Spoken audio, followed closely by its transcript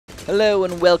Hello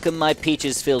and welcome, my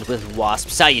peaches filled with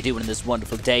wasps. How you doing in this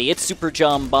wonderful day? It's Super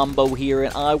John Bombo here,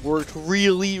 and I worked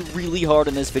really hard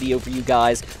on this video for you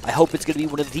guys. I hope it's going to be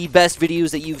one of the best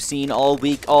videos that you've seen all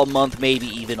week, all month, maybe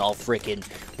even all frickin',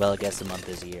 well, I guess a month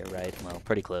is a year, right? Well,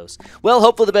 pretty close. Well,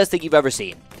 hopefully the best thing you've ever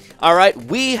seen. Alright,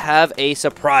 we have a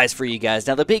surprise for you guys.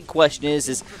 Now, the big question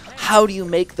is how do you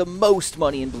make the most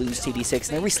money in Bloons TD 6?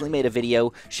 And I recently made a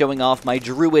video showing off my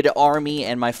druid army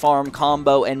and my farm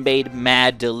combo and made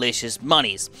mad delicious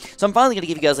monies. So I'm finally going to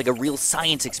give you guys like a real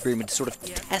science experiment to sort of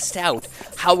test out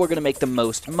how we're going to make the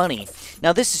most money.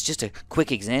 Now, this is just a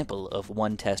quick example of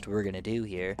one test we're going to do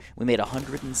here. We made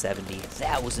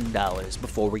 $170,000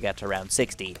 before we got to round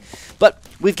 60. But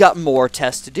we've got more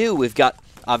tests to do. We've got,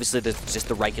 obviously, there's just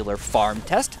the regular farm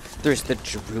test. There's the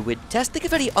druid test. Think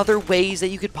of any other ways that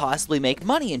you could possibly make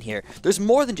money in here. There's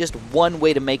more than just one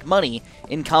way to make money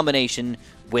in combination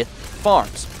with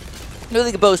farms. I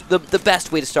think the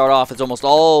best way to start off is almost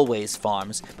always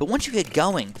farms, but once you get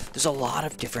going, there's a lot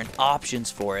of different options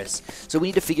for us. So we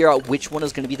need to figure out which one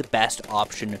is going to be the best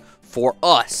option for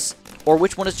us, or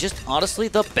which one is just honestly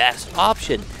the best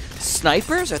option.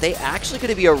 Snipers, are they actually going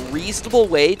to be a reasonable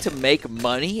way to make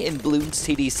money in Bloons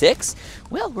TD 6?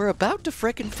 Well, we're about to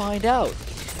frickin' find out.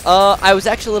 I was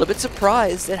actually a little bit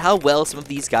surprised at how well some of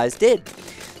these guys did.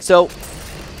 So,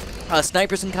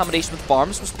 snipers in combination with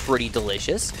farms was pretty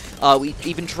delicious. We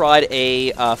even tried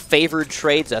a favored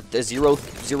trades, a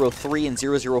 003 and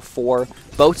 004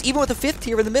 boats, even with a 5th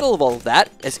tier in the middle of all of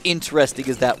that, as interesting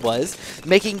as that was,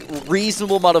 making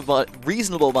reasonable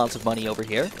amounts of money over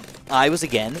here. I was,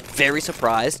 again, very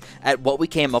surprised at what we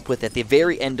came up with at the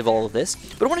very end of all of this,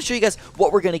 but I want to show you guys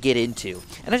what we're going to get into,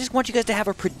 and I just want you guys to have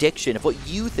a prediction of what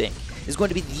you think is going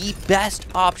to be the best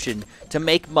option to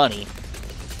make money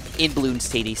in Bloons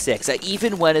TD 6. I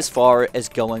even went as far as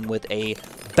going with a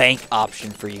bank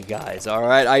option for you guys,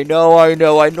 alright? I know, I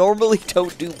normally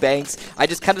don't do banks. I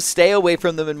just kind of stay away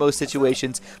from them in most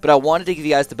situations, but I wanted to give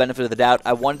you guys the benefit of the doubt.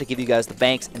 I wanted to give you guys the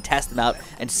banks and test them out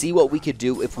and see what we could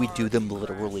do if we do them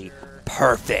literally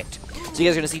perfect. So you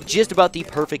guys are going to see just about the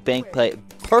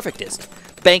perfectest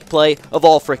bank play of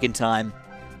all frickin' time.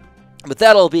 With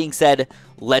that all being said,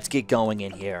 let's get going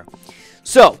in here.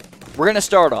 So, we're going to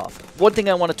start off. One thing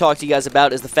I want to talk to you guys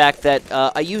about is the fact that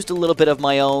I used a little bit of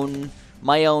my own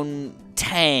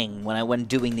tang when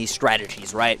doing these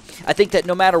strategies, right? I think that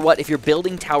no matter what, if you're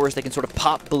building towers that can sort of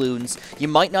pop balloons, you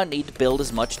might not need to build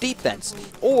as much defense.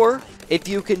 Or, if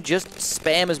you can just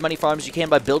spam as many farms as you can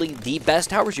by building the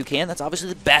best towers you can, that's obviously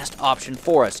the best option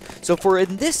for us. So for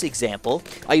in this example,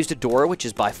 I used Adora, which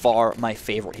is by far my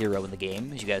favorite hero in the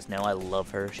game. As you guys know, I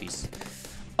love her. She's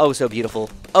oh so beautiful,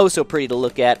 oh so pretty to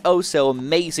look at, oh so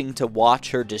amazing to watch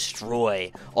her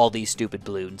destroy all these stupid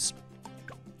balloons.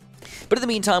 But in the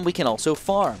meantime, we can also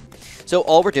farm. So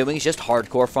all we're doing is just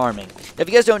hardcore farming. Now, if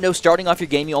you guys don't know, starting off your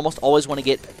game, you almost always want to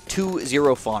get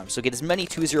 2-0 farms. So get as many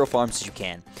 2-0 farms as you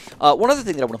can. One other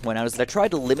thing that I want to point out is that I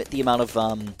tried to limit the amount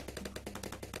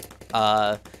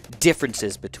of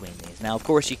differences between these. Now, of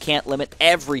course, you can't limit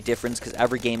every difference because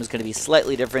every game is going to be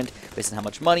slightly different based on how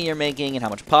much money you're making and how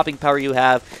much popping power you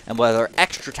have and whether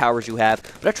extra towers you have.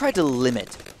 But I tried to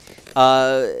limit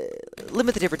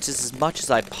the differences as much as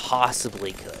I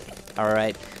possibly could.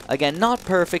 Alright, again, not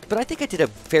perfect, but I think I did a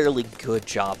fairly good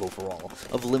job overall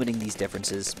of limiting these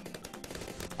differences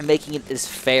and making it as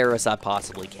fair as I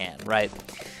possibly can, right?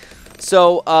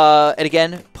 So, and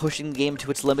again, pushing the game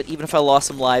to its limit, even if I lost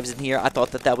some lives in here, I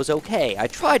thought that that was okay. I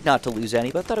tried not to lose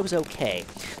any, but I thought it was okay.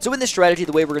 So in this strategy,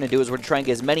 the way we're going to do is we're going to try and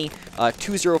get as many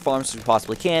 2-0 farms as we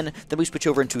possibly can. Then we switch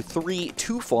over into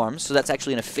 3-2 farms, so that's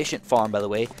actually an efficient farm, by the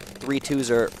way.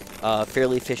 3-2s are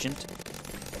fairly efficient.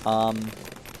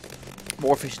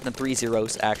 More efficient than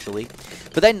 3-0s, actually.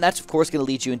 But then that's, of course, going to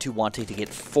lead you into wanting to get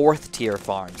 4th tier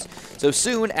farms. So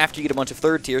soon, after you get a bunch of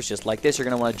 3rd tiers, just like this, you're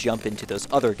going to want to jump into those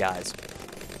other guys.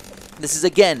 This is,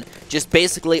 again, just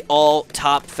basically all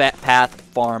top path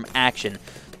farm action.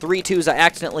 3-2s, I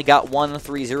accidentally got one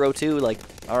 3-0-2, like,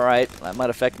 alright, that might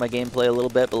affect my gameplay a little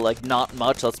bit, but, like, not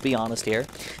much, let's be honest here.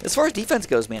 As far as defense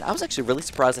goes, man, I was actually really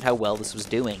surprised at how well this was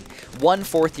doing. One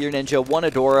 4th tier ninja, one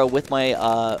Adora with my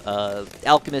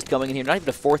alchemist going in here, not even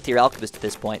a 4th tier alchemist at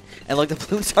this point, and, like, the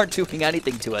balloons aren't doing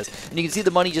anything to us. And you can see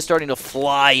the money just starting to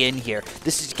fly in here.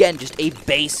 This is, again, just a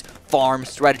base farm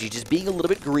strategy, just being a little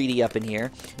bit greedy up in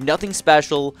here. Nothing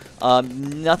special,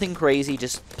 nothing crazy,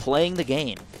 just playing the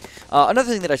game.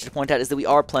 Another thing that I should point out is that we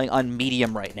are playing on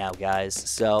medium right now, guys.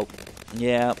 So,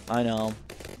 yeah, I know.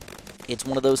 It's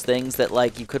one of those things that,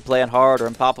 like, you could play on hard or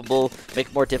impoppable, make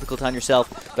it more difficult on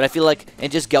yourself. But I feel like,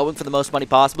 in just going for the most money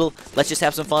possible, let's just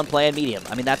have some fun playing medium.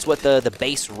 I mean, that's what the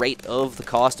base rate of the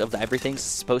cost of everything's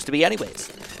supposed to be anyways.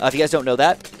 If you guys don't know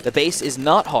that, the base is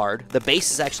not hard. The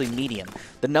base is actually medium.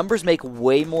 The numbers make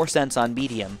way more sense on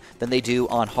medium than they do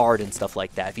on hard and stuff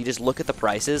like that. If you just look at the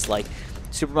prices, like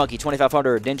Super Monkey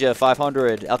 2500, Ninja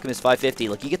 500, Alchemist 550,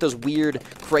 like you get those weird,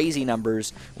 crazy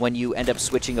numbers when you end up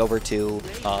switching over to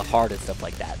hard and stuff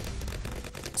like that.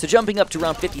 So jumping up to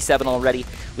round 57 already,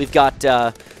 we've got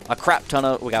a crap ton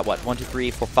of, we got what, 1, 2,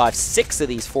 3, 4, 5, 6 of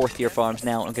these 4th tier farms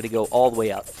now. I'm going to go all the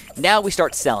way up. Now we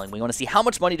start selling. We want to see how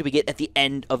much money do we get at the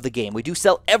end of the game. We do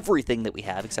sell everything that we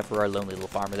have, except for our lonely little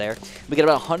farmer there. We get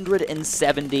about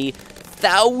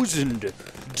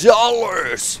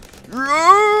 $170,000.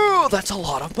 Oh, that's a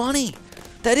lot of money.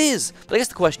 That is. But I guess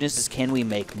the question is can we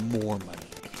make more money?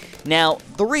 Now,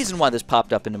 the reason why this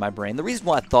popped up into my brain, the reason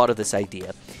why I thought of this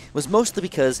idea, was mostly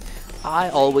because I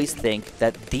always think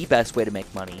that the best way to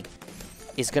make money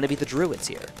is going to be the druids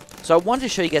here. So I wanted to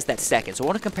show you guys that second. So I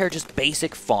want to compare just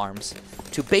basic farms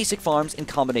to basic farms in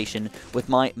combination with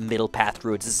my middle path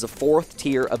druids. This is a 4th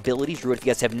tier ability druid. If you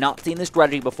guys have not seen this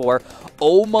strategy before,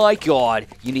 oh my god,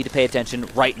 you need to pay attention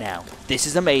right now. This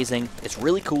is amazing. It's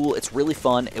really cool. It's really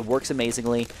fun. It works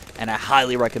amazingly, and I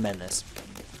highly recommend this.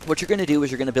 What you're going to do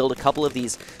is you're going to build a couple of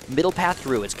these middle path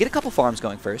druids. Get a couple farms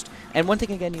going first. And one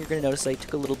thing, again, you're going to notice I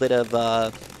took a little bit of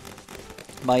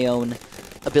my own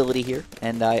ability here,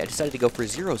 and I decided to go for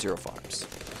 0-0 farms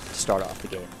to start off the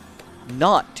game.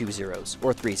 Not 2 zeros,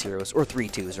 or 3 zeros, or 3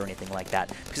 2s, or anything like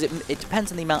that. Because it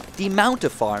depends on the amount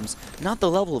of farms, not the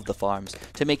level of the farms,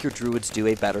 to make your druids do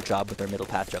a better job with their middle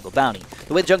path jungle bounty.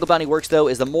 The way the jungle bounty works, though,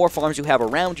 is the more farms you have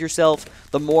around yourself,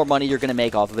 the more money you're going to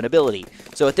make off of an ability.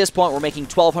 So at this point, we're making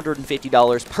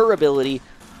 $1,250 per ability,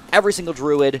 every single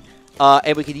druid,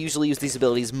 and we could usually use these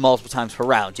abilities multiple times per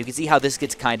round. You can see how this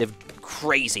gets kind of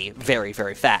crazy very,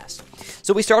 very fast.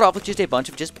 So we start off with just a bunch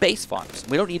of just base farms.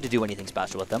 We don't need to do anything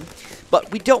special with them, but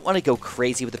we don't want to go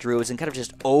crazy with the druids and kind of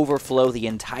just overflow the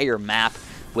entire map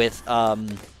with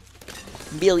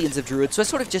millions of druids. So I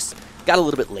sort of just got a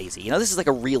little bit lazy. You know, this is like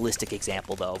a realistic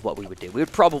example, though, of what we would do. We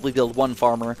would probably build one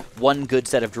farmer, one good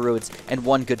set of druids, and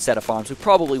one good set of farms. We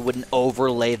probably wouldn't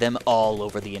overlay them all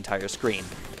over the entire screen,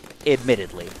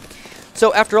 admittedly.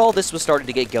 So after all this was starting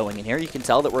to get going in here, you can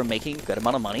tell that we're making a good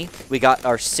amount of money. We got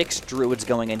our 6 druids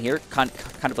going in here, kind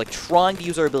of like trying to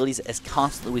use our abilities as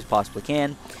constantly as we possibly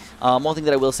can. One thing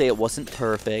that I will say, it wasn't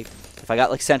perfect. If I got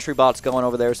like sentry bots going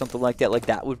over there or something like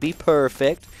that would be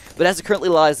perfect. But as it currently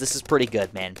lies, this is pretty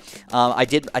good, man. I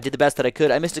did the best that I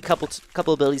could. I missed a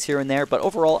couple abilities here and there, but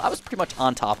overall, I was pretty much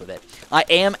on top of it. I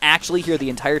am actually here the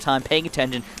entire time, paying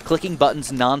attention, clicking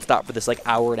buttons nonstop for this like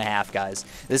hour and a half, guys.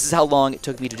 This is how long it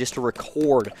took me to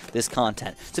record this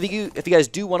content. So if you guys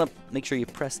do want to, make sure you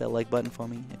press that like button for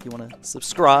me. If you want to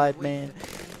subscribe, man,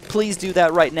 please do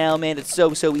that right now, man. It's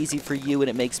so easy for you, and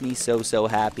it makes me so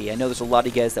happy. I know there's a lot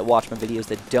of you guys that watch my videos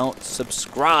that don't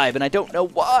subscribe, and I don't know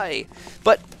why,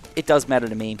 but it does matter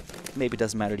to me. Maybe it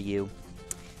doesn't matter to you.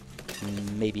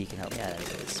 Maybe you can help me out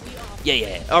anyways.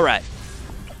 Yeah. All right.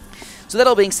 So that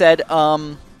all being said,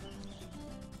 I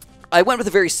went with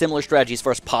a very similar strategy as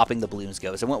far as popping the balloons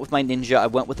goes. I went with my ninja, I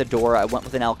went with a Dora, I went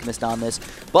with an alchemist on this,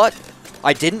 but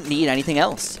I didn't need anything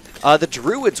else. The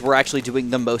druids were actually doing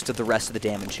the most of the rest of the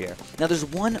damage here. Now, there's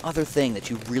one other thing that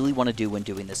you really want to do when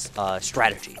doing this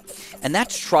strategy, and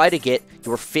that's try to get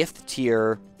your 5th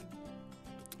tier...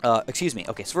 excuse me.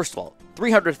 Okay, so first of all,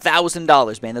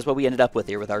 $300,000, man. That's what we ended up with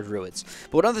here with our druids.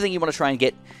 But one other thing you want to try and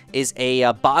get is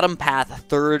a bottom path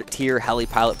 3rd tier heli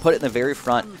pilot. Put it in the very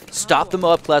front. Stop the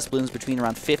Moab class balloons between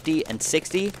around 50 and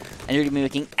 60, and you're going to be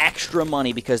making extra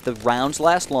money because the rounds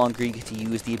last longer. You get to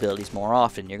use the abilities more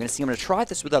often. You're going to see I'm going to try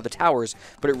this with other towers,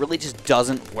 but it really just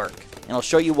doesn't work. And I'll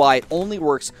show you why it only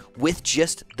works with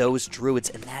just those druids,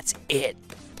 and that's it.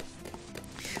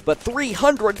 But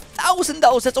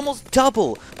 $300,000, that's almost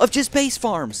double of just base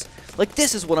farms. Like,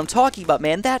 this is what I'm talking about,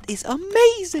 man. That is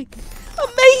amazing.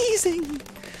 Amazing.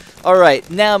 All right,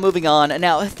 now moving on.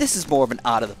 Now, this is more of an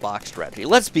out-of-the-box strategy.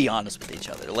 Let's be honest with each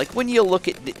other. Like, when you look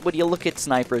at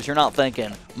snipers, you're not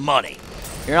thinking money.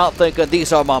 You're not thinking,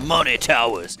 these are my money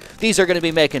towers. These are going to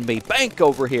be making me bank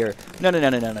over here. No.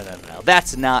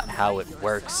 That's not how it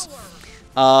works.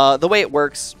 The way it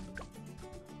works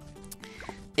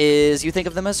is you think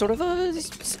of them as sort of a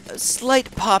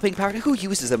slight popping power. Who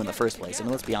uses them in the first place? I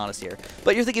mean, let's be honest here.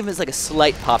 But you're thinking of them as like a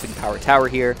slight popping power tower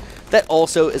here that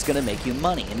also is going to make you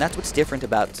money. And that's what's different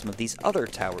about some of these other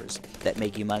towers that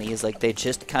make you money, is like they're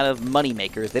just kind of money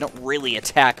makers. They don't really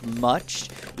attack much,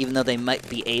 even though they might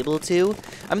be able to.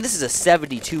 I mean, this is a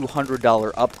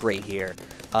 $7,200 upgrade here,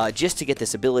 just to get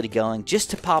this ability going, just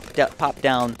to pop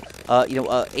down, you know,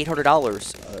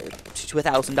 $800 to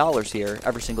 $1,000 here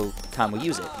every single time we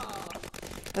use it.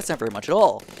 That's not very much at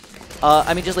all.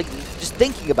 I mean, just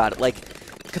thinking about it, like,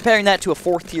 comparing that to a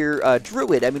 4th tier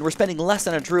druid, I mean, we're spending less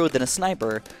on a druid than a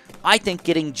sniper. I think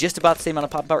getting just about the same amount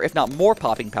of popping power, if not more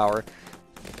popping power,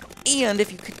 and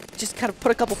if you could just kind of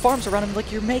put a couple farms around him,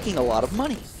 like, you're making a lot of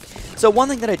money. So one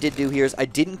thing that I did do here is I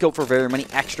didn't go for very many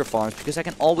extra farms because I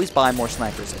can always buy more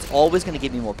snipers. It's always going to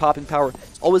give me more popping power.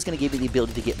 It's always going to give me the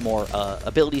ability to get more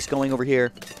abilities going over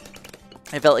here.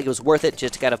 I felt like it was worth it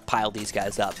just to kind of pile these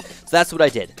guys up. So that's what I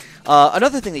did.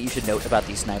 Another thing that you should note about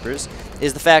these snipers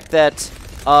is the fact that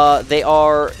they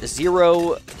are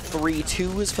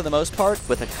 0.32s for the most part,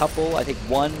 with a couple, I think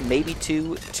 1, maybe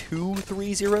 2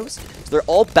 3 zeros. So they're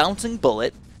all bouncing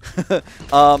bullet.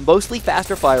 Mostly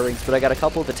faster firings, but I got a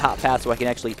couple of the top paths so I can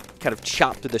actually kind of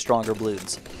chop through the stronger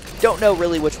balloons. Don't know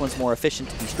really which one's more efficient,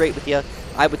 to be straight with you.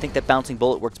 I would think that bouncing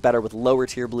bullet works better with lower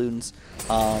tier balloons,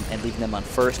 and leaving them on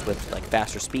first with like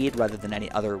faster speed rather than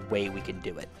any other way we can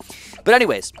do it. But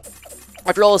anyways,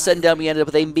 after all is said and done, we ended up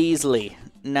with a measly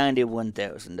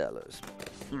 $91,000.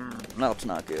 That's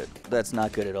not good. That's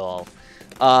not good at all.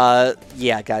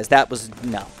 Yeah, guys, that was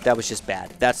just bad.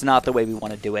 That's not the way we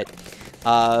want to do it.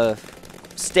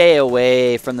 Stay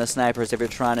away from the snipers if you're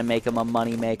trying to make them a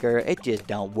money maker. It just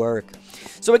don't work.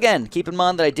 So again, keep in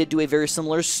mind that I did do a very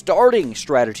similar starting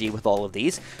strategy with all of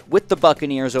these. With the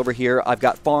Buccaneers over here, I've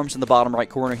got farms in the bottom right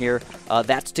corner here.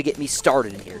 That's to get me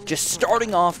started in here. Just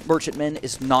starting off merchantmen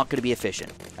is not going to be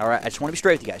efficient. Alright, I just want to be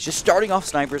straight with you guys. Just starting off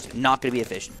snipers, not going to be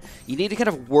efficient. You need to kind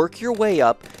of work your way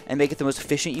up and make it the most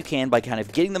efficient you can by kind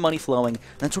of getting the money flowing, and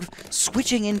then sort of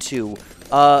switching into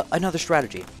another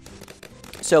strategy.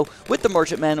 So, with the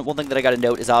merchantmen, one thing that I got to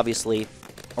note is obviously,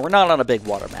 we're not on a big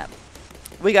water map.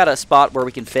 We got a spot where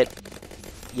we can fit,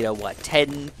 you know, what,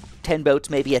 10 boats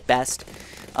maybe at best.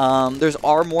 There's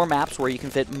more maps where you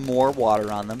can fit more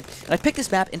water on them. And I picked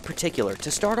this map in particular to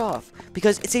start off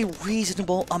because it's a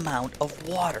reasonable amount of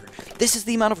water. This is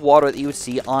the amount of water that you would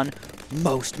see on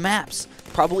most maps.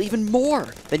 Probably even more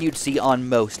than you'd see on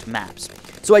most maps.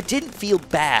 So I didn't feel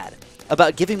bad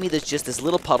about giving me just this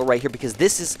little puddle right here, because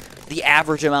this is the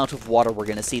average amount of water we're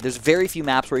going to see. There's very few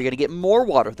maps where you're going to get more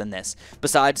water than this,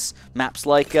 besides maps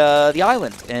like the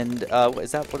island, and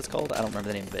is that what it's called? I don't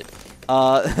remember the name of it.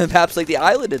 Maps like the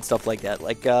island and stuff like that,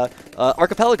 like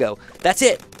Archipelago. That's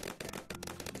it.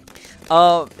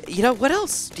 You know, what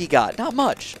else do you got? Not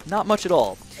much. Not much at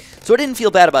all. So I didn't feel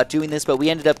bad about doing this, but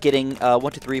we ended up getting 1,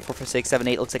 2, 3, 4, 5, 6, 7,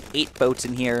 8. Looks like 8 boats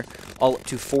in here, all up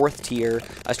to 4th tier.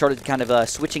 I started kind of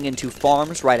switching into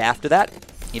farms right after that.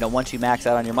 You know, once you max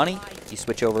out on your money, you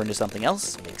switch over into something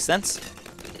else. Makes sense.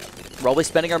 We're always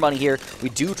spending our money here. We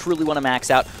do truly want to max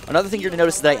out. Another thing you're going to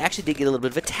notice is that I actually did get a little bit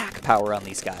of attack power on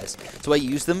these guys. So I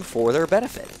use them for their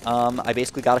benefit. I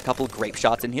basically got a couple of grape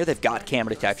shots in here. They've got camo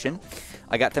detection.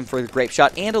 I got them for the grape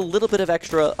shot and a little bit of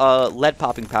extra lead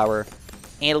popping power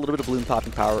and a little bit of balloon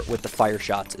popping power with the fire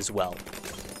shots as well.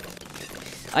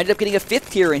 I ended up getting a 5th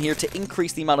tier in here to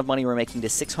increase the amount of money we're making to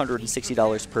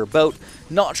 $660 per boat.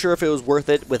 Not sure if it was worth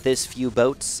it with this few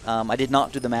boats. I did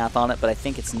not do the math on it, but I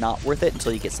think it's not worth it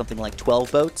until you get something like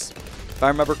 12 boats, if I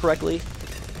remember correctly.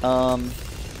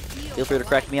 Feel free to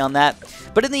correct me on that.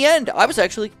 But in the end, I was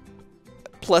actually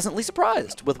pleasantly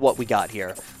surprised with what we got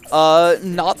here.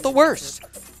 Not the worst.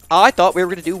 I thought we were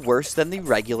going to do worse than the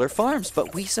regular farms,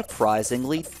 but we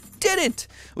surprisingly didn't.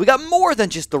 We got more than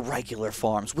just the regular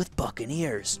farms with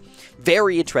Buccaneers.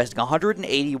 Very interesting.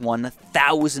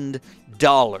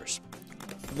 $181,000.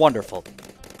 Wonderful.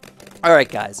 All right,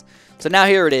 guys. So now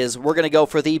here it is. We're going to go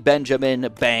for the Benjamin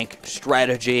Bank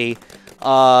strategy.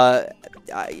 I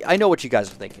know what you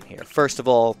guys are thinking here. First of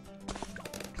all,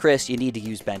 Chris, you need to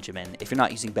use Benjamin. If you're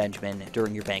not using Benjamin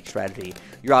during your bank strategy,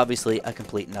 you're obviously a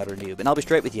complete and utter noob. And I'll be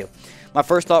straight with you. My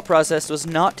first thought process was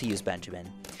not to use Benjamin.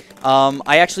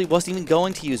 I actually wasn't even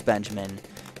going to use Benjamin.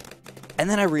 And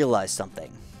then I realized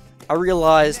something. I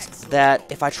realized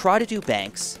that if I try to do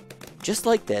banks, just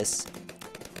like this,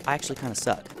 I actually kind of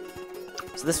suck.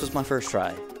 So this was my first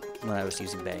try when I was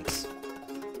using banks.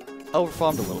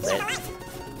 Overfarmed a little bit.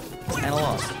 And I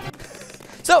lost.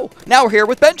 So, now we're here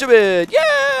with Benjamin!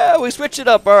 Yeah! We switched it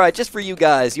up. Alright, just for you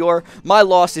guys. My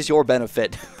loss is your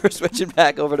benefit. We're switching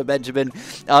back over to Benjamin,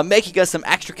 making us some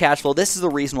extra cash flow. This is the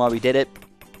reason why we did it.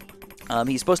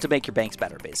 He's supposed to make your banks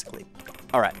better, basically.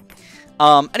 Alright.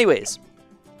 Anyways.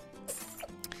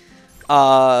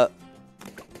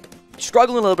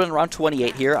 struggling a little bit around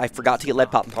 28 here. I forgot to get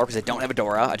lead popping power because I don't have a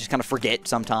Dora. I just kind of forget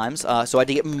sometimes. So I had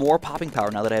to get more popping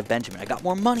power now that I have Benjamin. I got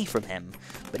more money from him.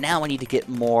 But now I need to get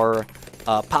more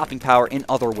popping power in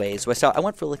other ways. So I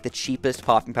went for like the cheapest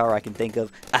popping power I can think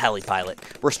of, a heli pilot.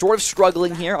 We're sort of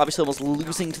struggling here. Obviously almost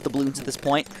losing to the balloons at this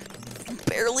point.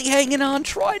 Barely hanging on,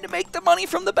 trying to make the money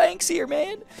from the banks here,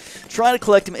 man. Trying to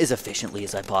collect them as efficiently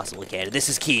as I possibly can. This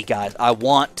is key, guys. I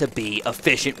want to be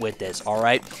efficient with this, all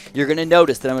right? You're going to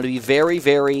notice that I'm going to be very,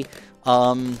 very,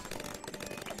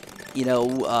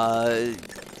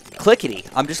 clickety.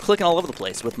 I'm just clicking all over the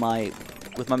place with my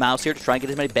mouse here to try and get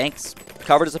as many banks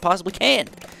covered as I possibly can.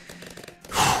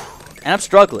 And I'm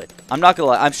struggling. I'm not going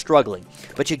to lie. I'm struggling.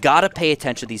 But you got to pay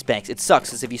attention to these banks. It sucks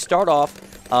because if you start off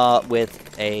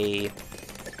with a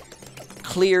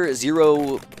clear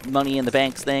 0 money in the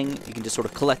banks thing, you can just sort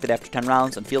of collect it after 10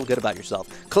 rounds and feel good about yourself.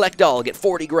 Collect all, get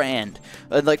 40 grand,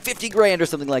 like 50 grand or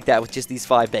something like that with just these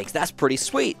 5 banks. That's pretty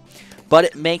sweet. But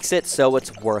it makes it so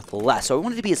it's worth less. So I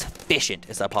wanted to be as efficient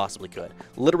as I possibly could.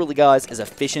 Literally, guys, as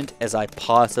efficient as I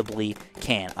possibly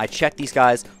can. I check these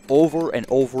guys over and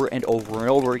over and over and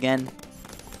over again.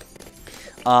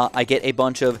 I get a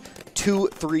bunch of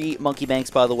 2-3 monkey banks,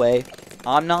 by the way.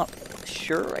 I'm not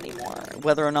sure anymore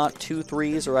whether or not 2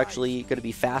 3s are actually going to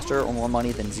be faster or more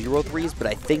money than 0 3s, but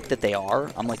I think that they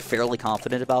are. I'm like fairly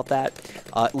confident about that.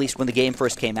 At least when the game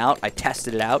first came out, I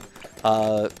tested it out,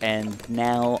 and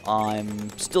now I'm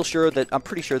pretty sure that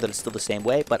it's still the same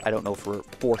way, but I don't know for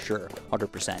sure,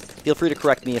 100%. Feel free to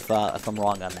correct me if I'm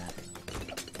wrong on that.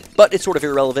 But it's sort of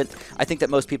irrelevant. I think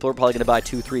that most people are probably going to buy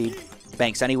 2-3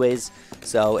 banks anyways,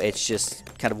 so it's just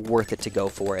kind of worth it to go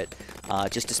for it,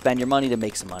 just to spend your money to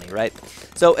make some money, right?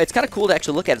 So it's kind of cool to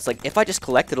actually look at it. It's like if I just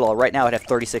collected it all right now, I'd have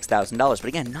 $36,000, but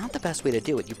again, not the best way to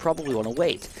do it. You probably want to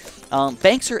wait.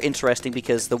 Banks are interesting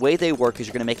because the way they work is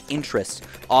you're going to make interest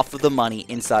off of the money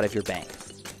inside of your bank.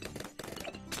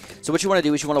 So what you want to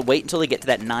do is you want to wait until they get to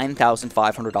that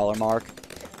 $9,500 mark,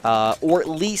 or at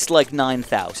least like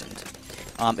 $9,000.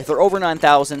 If they're over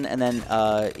 9,000 and then,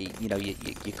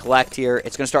 you collect here,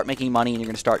 it's going to start making money and you're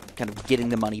going to start kind of getting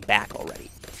the money back already.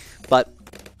 But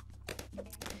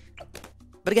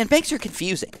again, banks are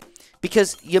confusing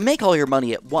because you make all your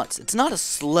money at once. It's not a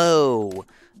slow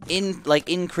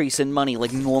increase in money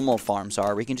like normal farms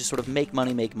are, where you can just sort of make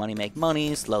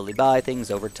money, slowly buy things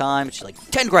over time. It's just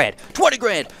like 10 grand, 20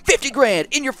 grand, 50 grand,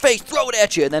 in your face, throw it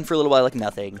at you, and then for a little while, like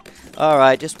nothing. All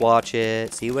right, just watch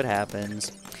it, see what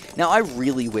happens. Now, I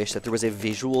really wish that there was a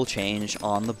visual change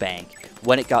on the bank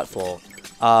when it got full.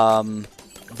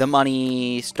 The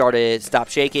money stopped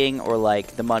shaking, or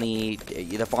like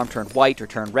the farm turned white or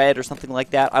turned red or something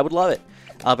like that. I would love it.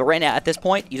 But right now, at this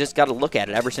point, you just got to look at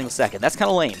it every single second. That's kind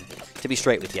of lame, to be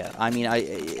straight with you. I mean,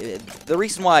 the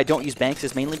reason why I don't use banks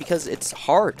is mainly because it's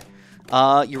hard.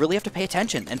 You really have to pay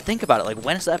attention and think about it. Like,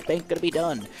 when is that bank going to be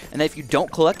done? And then if you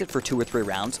don't collect it for 2 or 3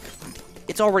 rounds,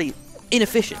 it's already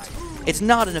inefficient. It's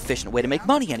not an efficient way to make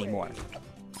money anymore.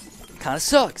 Kind of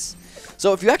sucks.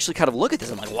 So if you actually kind of look at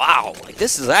this, I'm like, wow, like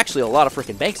this is actually a lot of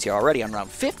freaking banks here already on round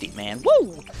 50, man.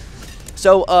 Woo!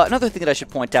 So another thing that I should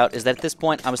point out is that at this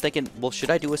point, I was thinking, well,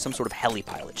 should I do some sort of heli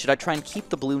pilot? Should I try and keep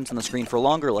the balloons on the screen for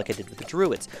longer like I did with the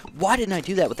druids? Why didn't I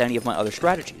do that with any of my other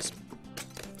strategies?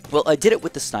 Well, I did it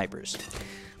with the snipers.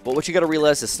 But what you got to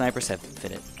realize is snipers have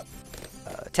infinite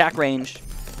attack range.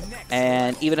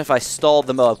 And even if I stalled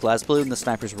the Moab glass balloon, the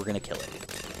snipers were going to kill it.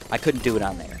 I couldn't do it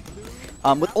on there.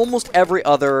 With almost every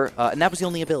other, and that was the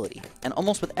only ability, and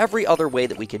almost with every other way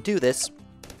that we could do this,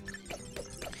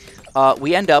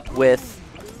 we end up with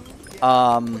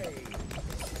some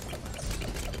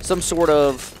sort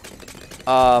of,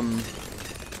 oh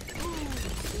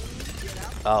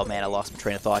man, I lost my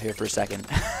train of thought here for a second.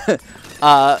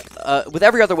 With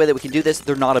every other way that we can do this,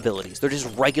 they're not abilities. They're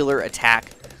just regular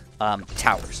attack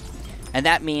towers. And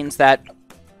that means that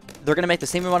they're going to make the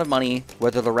same amount of money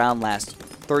whether the round lasts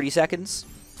 30 seconds,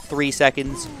 3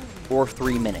 seconds, or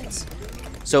 3 minutes.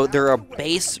 So they're a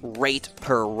base rate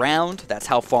per round. That's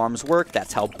how farms work.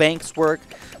 That's how banks work.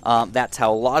 That's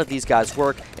how a lot of these guys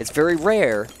work. It's very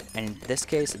rare, and in this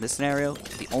case, in this scenario,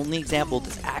 the only example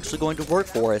that's actually going to work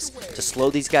for us to slow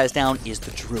these guys down is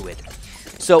the druid.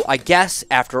 So I guess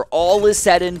after all is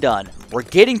said and done, we're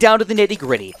getting down to the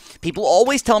nitty-gritty. People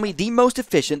always tell me the most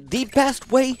efficient, the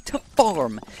best way to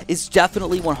farm is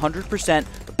definitely 100%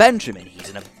 Benjamin.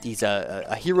 He's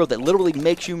a hero that literally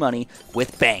makes you money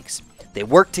with banks. They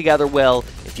work together well.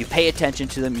 If you pay attention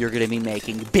to them, you're going to be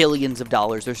making billions of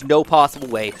dollars. There's no possible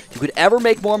way you could ever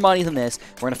make more money than this.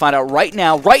 We're going to find out right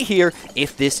now, right here,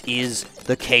 if this is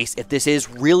the case, if this is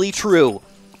really true.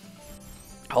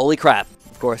 Holy crap.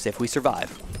 Of course, if we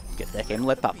survive. Get that game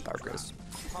let pop power, Chris.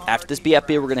 After this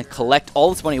BFB, we're going to collect all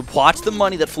this money. Watch the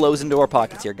money that flows into our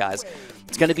pockets here, guys.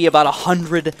 It's going to be about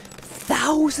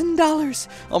 $100,000.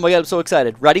 Oh my god, I'm so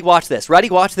excited. Ready? Watch this. Ready?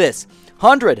 Watch this.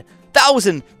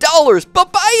 $100,000.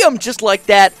 Ba-bam! Just like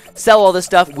that. Sell all this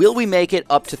stuff. Will we make it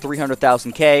up to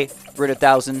 300,000K,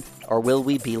 300,000, or will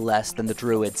we be less than the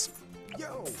Druids?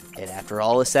 And after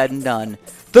all is said and done,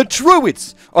 the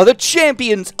Druids are the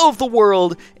champions of the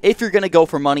world. If you're going to go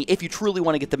for money, if you truly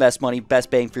want to get the best money, best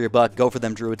bang for your buck, go for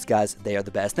them Druids, guys. They are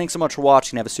the best. Thanks so much for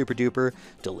watching. Have a super duper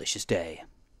delicious day.